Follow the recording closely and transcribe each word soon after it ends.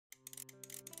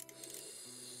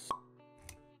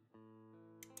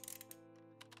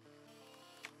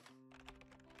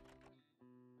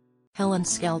Helen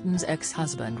Skelton's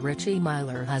ex-husband Richie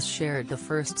Myler has shared the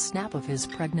first snap of his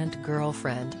pregnant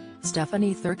girlfriend,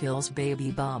 Stephanie Thurkell's baby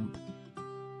bump.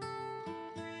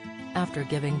 After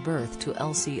giving birth to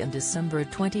Elsie in December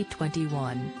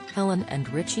 2021, Helen and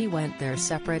Richie went their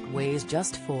separate ways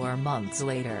just 4 months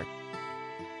later.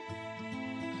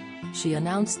 She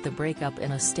announced the breakup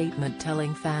in a statement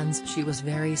telling fans she was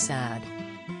very sad.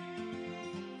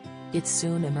 It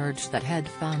soon emerged that he'd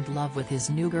found love with his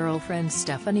new girlfriend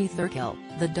Stephanie Thurkell,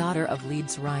 the daughter of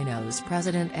Leeds Rhinos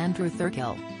president Andrew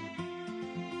Thurkell.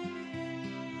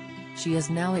 She is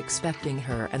now expecting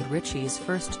her and Richie's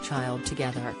first child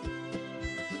together.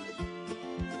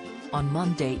 On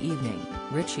Monday evening,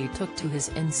 Richie took to his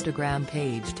Instagram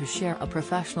page to share a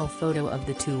professional photo of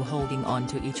the two holding on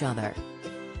to each other.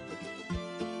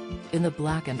 In the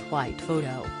black and white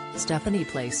photo, Stephanie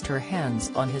placed her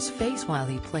hands on his face while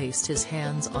he placed his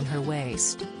hands on her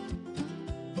waist.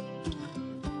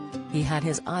 He had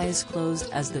his eyes closed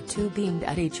as the two beamed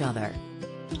at each other.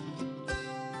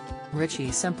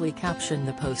 Richie simply captioned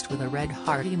the post with a red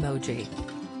heart emoji.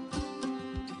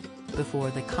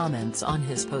 Before the comments on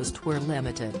his post were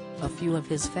limited, a few of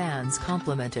his fans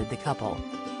complimented the couple.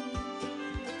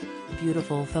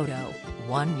 "Beautiful photo,"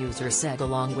 one user said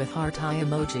along with heart eye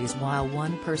emojis, while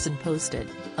one person posted,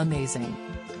 "Amazing."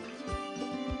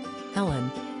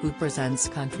 Helen, who presents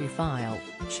Country File,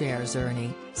 shares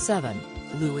Ernie, 7,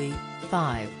 Louis,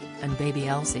 5, and baby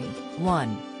Elsie,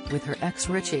 1, with her ex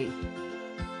Richie.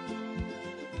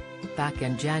 Back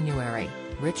in January,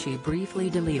 Richie briefly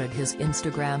deleted his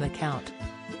Instagram account.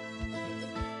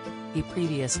 He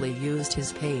previously used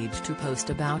his page to post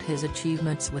about his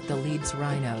achievements with the Leeds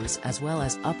Rhinos as well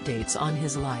as updates on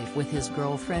his life with his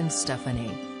girlfriend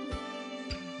Stephanie.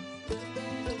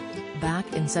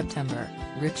 Back in September,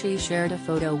 Richie shared a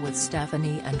photo with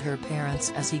Stephanie and her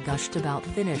parents as he gushed about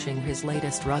finishing his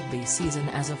latest rugby season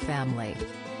as a family.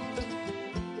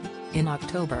 In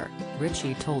October,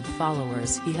 Richie told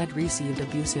followers he had received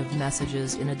abusive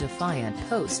messages in a defiant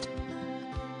post.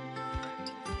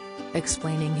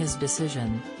 Explaining his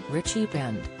decision, Richie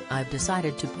penned, "I've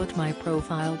decided to put my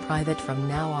profile private from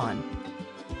now on.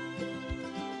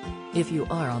 If you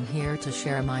are on here to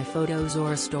share my photos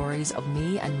or stories of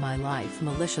me and my life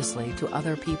maliciously to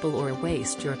other people or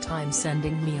waste your time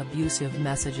sending me abusive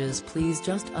messages, please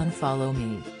just unfollow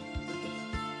me.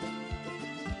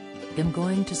 I'm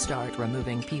going to start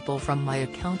removing people from my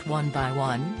account one by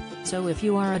one, so if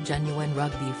you are a genuine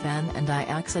rugby fan and I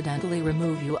accidentally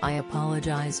remove you, I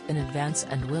apologize in advance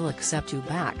and will accept you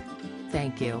back.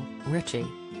 Thank you, Richie."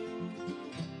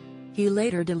 He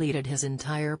later deleted his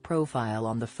entire profile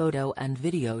on the photo and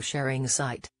video sharing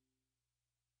site.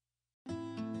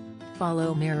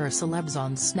 Follow Mirror Celebs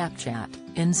on Snapchat,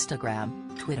 Instagram,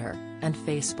 Twitter, and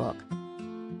Facebook.